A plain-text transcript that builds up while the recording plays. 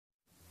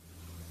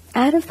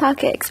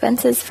Out-of-pocket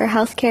expenses for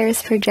healthcare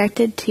is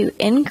projected to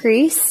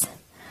increase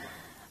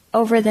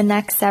over the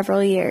next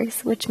several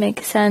years, which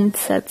makes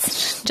sense.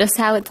 That's just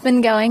how it's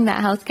been going,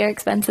 that healthcare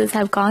expenses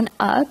have gone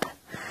up.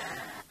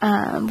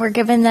 We're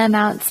given the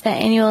amount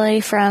spent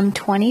annually from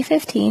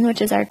 2015,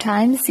 which is our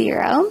time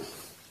zero,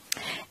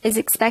 is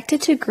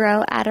expected to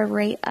grow at a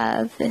rate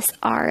of this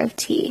R of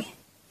t.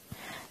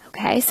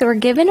 Okay, so we're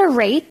given a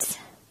rate.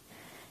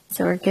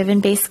 So we're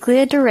given basically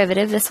a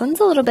derivative. This one's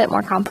a little bit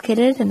more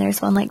complicated, and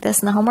there's one like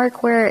this in the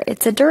homework where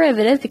it's a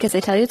derivative because they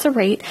tell you it's a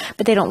rate,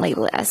 but they don't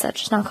label it as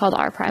such. It's not called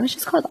R prime, it's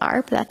just called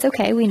R, but that's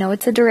okay. We know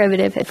it's a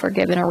derivative if we're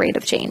given a rate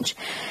of change.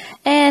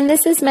 And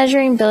this is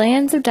measuring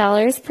billions of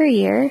dollars per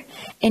year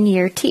in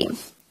year t.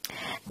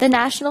 The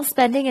national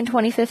spending in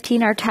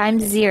 2015, our time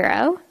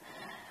zero,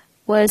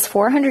 was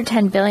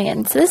 410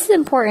 billion. So this is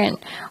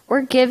important.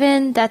 We're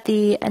given that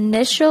the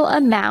initial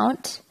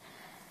amount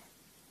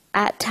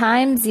at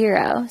time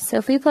zero, so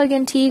if we plug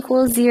in t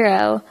equals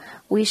 0,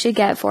 we should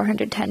get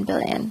 410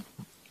 billion.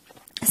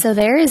 So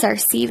there is our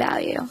C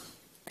value.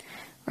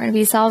 We're going to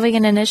be solving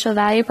an initial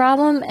value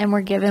problem, and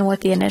we're given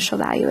what the initial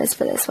value is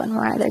for this one.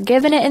 We're either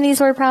given it in these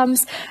word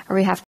problems, or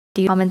we have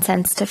to use common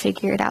sense to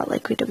figure it out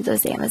like we did with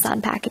those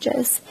Amazon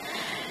packages.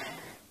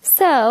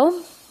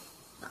 So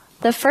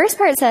the first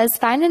part says,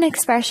 find an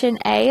expression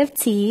A of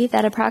t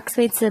that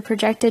approximates the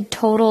projected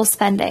total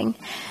spending.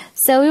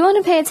 So we want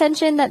to pay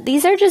attention that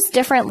these are just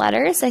different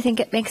letters. I think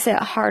it makes it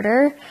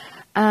harder,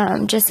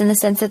 just in the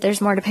sense that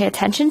there's more to pay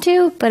attention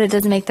to, but it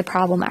doesn't make the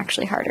problem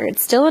actually harder.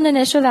 It's still an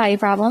initial value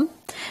problem.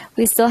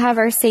 We still have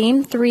our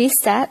same 3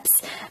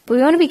 steps, but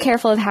we want to be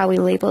careful of how we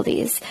label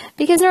these,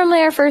 because normally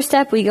our first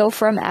step, we go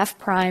from F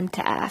prime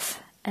to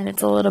F, and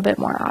it's a little bit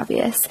more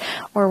obvious.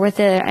 Or with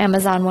the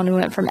Amazon one, we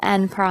went from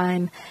N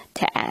prime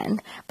to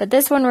N. But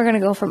this one, we're going to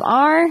go from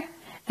R,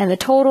 and the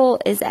total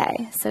is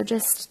A. So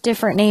just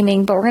different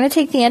naming, but we're going to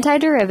take the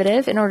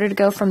antiderivative in order to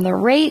go from the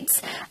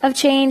rates of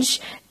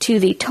change to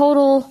the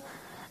total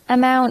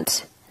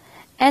amount.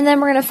 And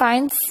then we're going to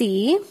find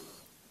C,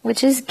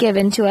 which is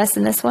given to us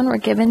in this one. We're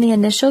given the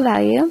initial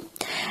value.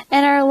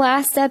 And our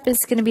last step is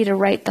going to be to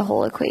write the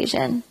whole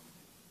equation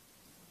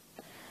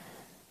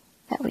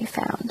that we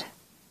found.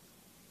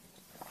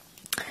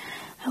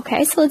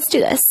 Okay, so let's do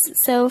this.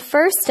 So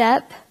first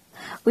step,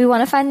 we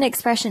want to find the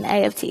expression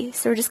A of t.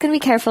 So we're just going to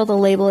be careful to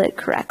label it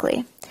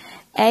correctly.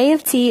 A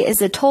of t is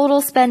the total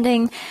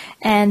spending,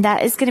 and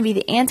that is going to be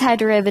the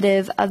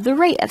antiderivative of the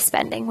rate of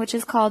spending, which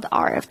is called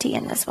R of t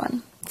in this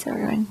one. So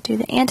we're going to do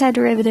the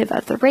antiderivative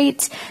of the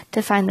rate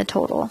to find the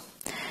total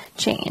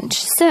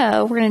change.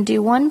 So we're going to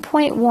do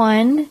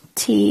 1.1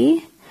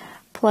 t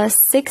plus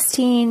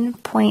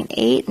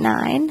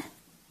 16.89,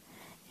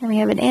 and we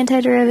have an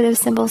antiderivative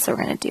symbol, so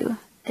we're going to do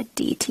a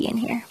dt in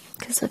here,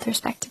 because with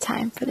respect to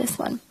time for this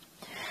one.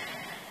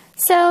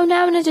 So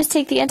now I'm going to just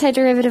take the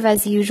antiderivative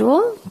as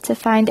usual to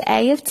find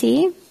A of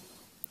t.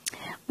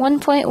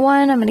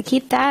 1.1, I'm going to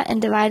keep that and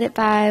divide it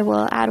by,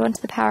 we'll add 1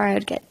 to the power, I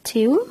would get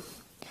 2.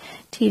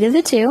 T to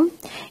the 2.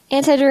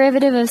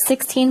 Antiderivative of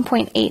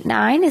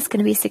 16.89 is going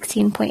to be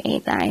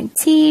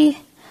 16.89t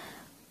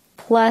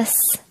plus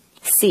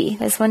c.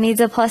 This one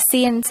needs a plus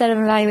c instead of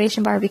an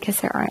evaluation bar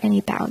because there aren't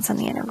any bounds on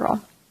the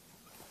integral.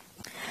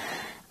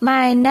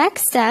 My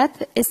next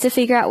step is to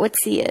figure out what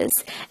C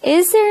is.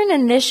 Is there an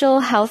initial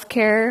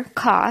healthcare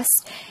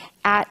cost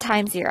at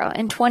time zero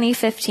in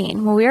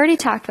 2015? Well, we already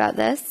talked about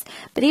this,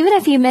 but even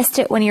if you missed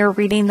it when you were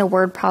reading the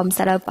word problem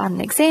set up on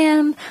an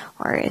exam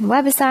or in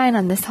WebAssign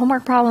on this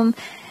homework problem,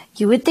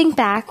 you would think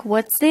back,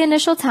 what's the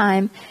initial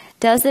time?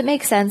 Does it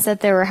make sense that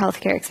there were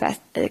healthcare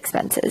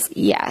expenses?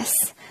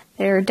 Yes.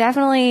 There are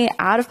definitely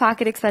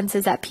out-of-pocket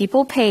expenses that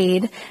people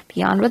paid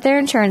beyond what their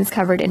insurance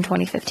covered in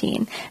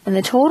 2015. And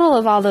the total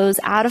of all those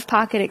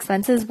out-of-pocket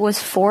expenses was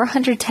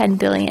 $410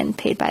 billion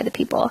paid by the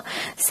people.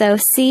 So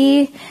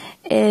C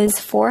is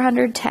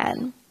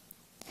 410.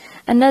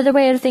 Another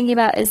way of thinking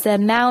about it is the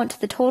amount,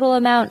 the total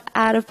amount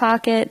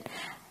out-of-pocket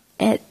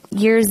at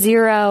year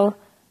zero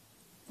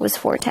was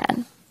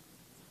 410.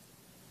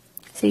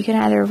 So you can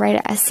either write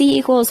it as C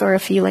equals, or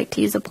if you like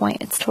to use a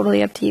point, it's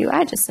totally up to you.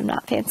 I just am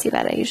not fancy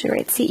about it. I usually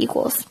write C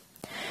equals.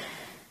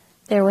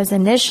 There was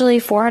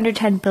initially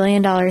 $410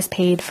 billion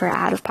paid for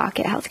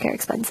out-of-pocket healthcare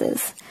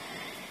expenses.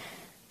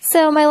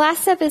 So my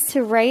last step is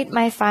to write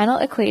my final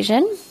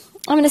equation.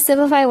 I'm going to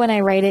simplify when I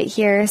write it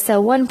here.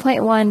 So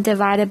 1.1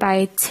 divided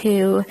by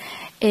 2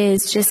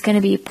 is just going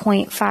to be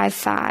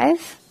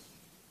 0.55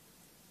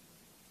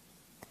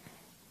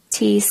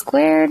 t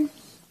squared.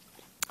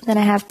 Then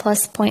I have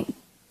plus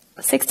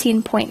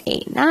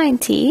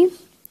 16.89t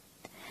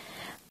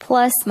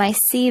plus my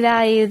C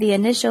value, the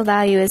initial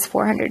value is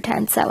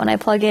 410. So when I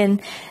plug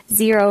in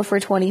 0 for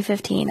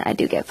 2015, I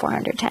do get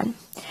 410.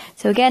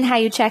 So again, how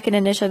you check an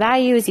initial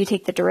value is you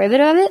take the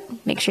derivative of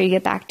it, make sure you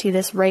get back to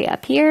this right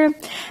up here,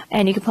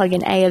 and you can plug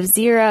in A of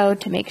 0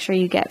 to make sure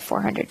you get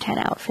 410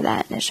 out for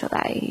that initial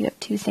value. You have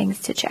 2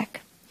 things to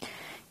check.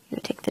 You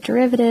would take the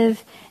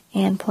derivative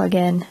and plug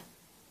in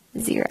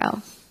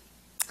 0.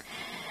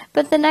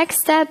 But the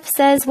next step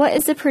says, what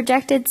is the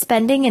projected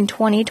spending in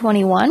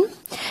 2021?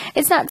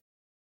 It's not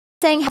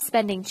saying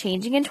spending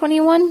changing in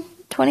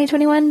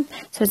 2021.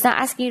 So it's not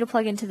asking you to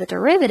plug into the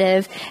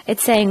derivative.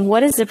 It's saying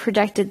what is the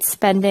projected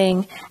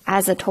spending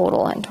as a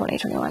total in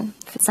 2021.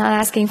 If it's not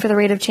asking for the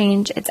rate of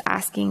change, it's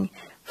asking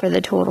for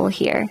the total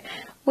here,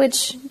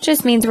 which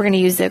just means we're going to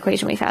use the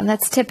equation we found.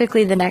 That's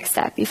typically the next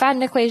step. You find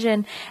an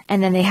equation,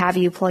 and then they have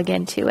you plug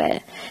into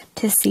it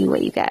to see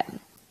what you get.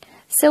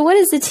 So what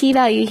is the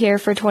t-value here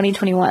for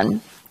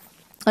 2021?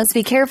 Let's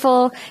be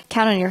careful.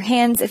 Count on your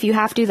hands. If you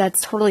have to,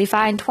 that's totally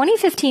fine.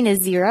 2015 is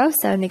 0,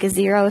 so make a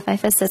 0 with my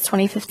fist. That's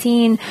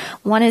 2015.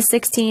 1 is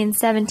 16,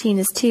 17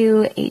 is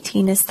 2,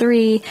 18 is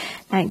 3,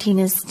 19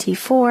 is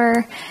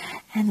t4,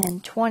 and then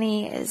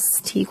 20 is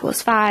t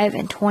equals 5,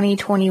 and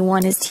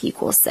 2021 is t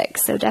equals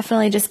 6. So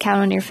definitely just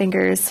count on your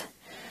fingers.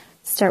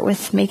 Start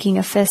with making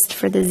a fist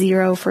for the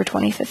 0 for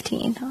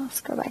 2015. I'll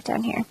scroll back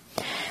down here.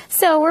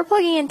 So we're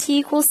plugging in t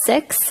equals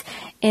 6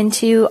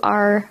 into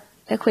our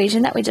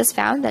equation that we just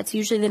found. That's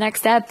usually the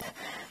next step.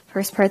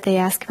 First part they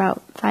ask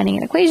about finding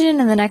an equation,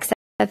 and the next step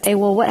they,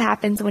 well, what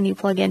happens when you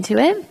plug into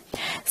it?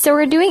 So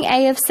we're doing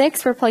a of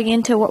 6. We're plugging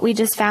into what we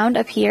just found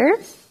up here.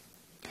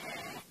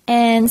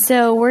 And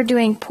so we're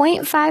doing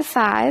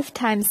 0.55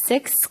 times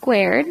 6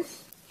 squared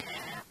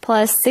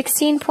plus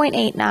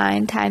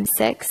 16.89 times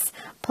 6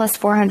 plus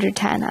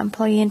 410. I'm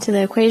plugging into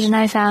the equation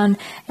I found,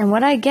 and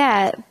what I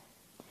get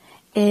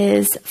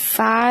is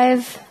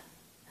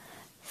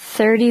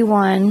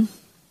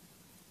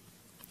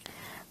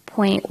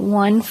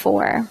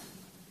 531.14.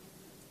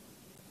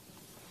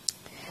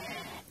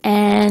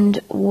 And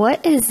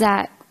what is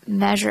that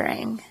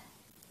measuring?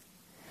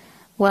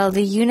 Well,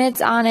 the units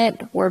on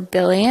it were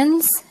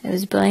billions. It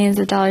was billions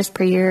of dollars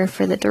per year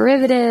for the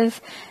derivative,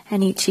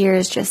 and each year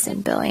is just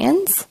in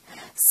billions.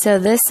 So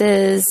this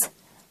is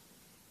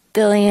 $1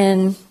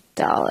 billion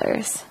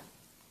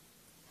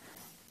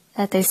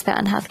that they spent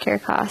on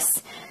healthcare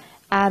costs,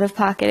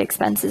 out-of-pocket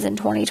expenses in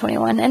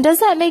 2021. And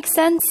does that make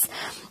sense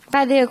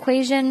by the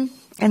equation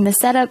and the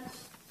setup?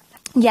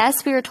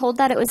 Yes, we were told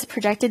that it was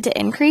projected to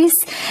increase.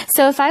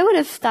 So if I would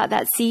have thought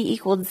that C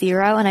equaled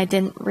 0 and I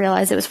didn't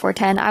realize it was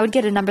 410, I would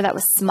get a number that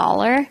was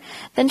smaller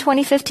than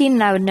 2015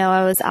 and I would know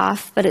I was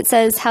off. But it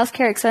says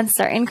healthcare expenses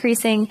are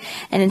increasing,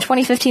 and in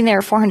 2015 they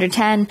were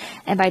 410,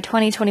 and by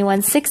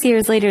 2021, 6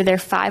 years later, they're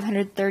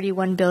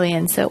 531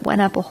 billion. So it went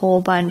up a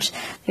whole bunch.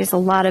 There's a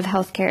lot of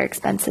healthcare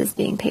expenses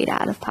being paid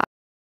out of pocket.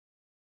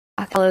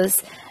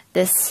 Follows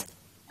this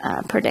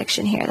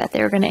prediction here that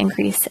they were going to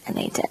increase, and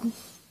they did.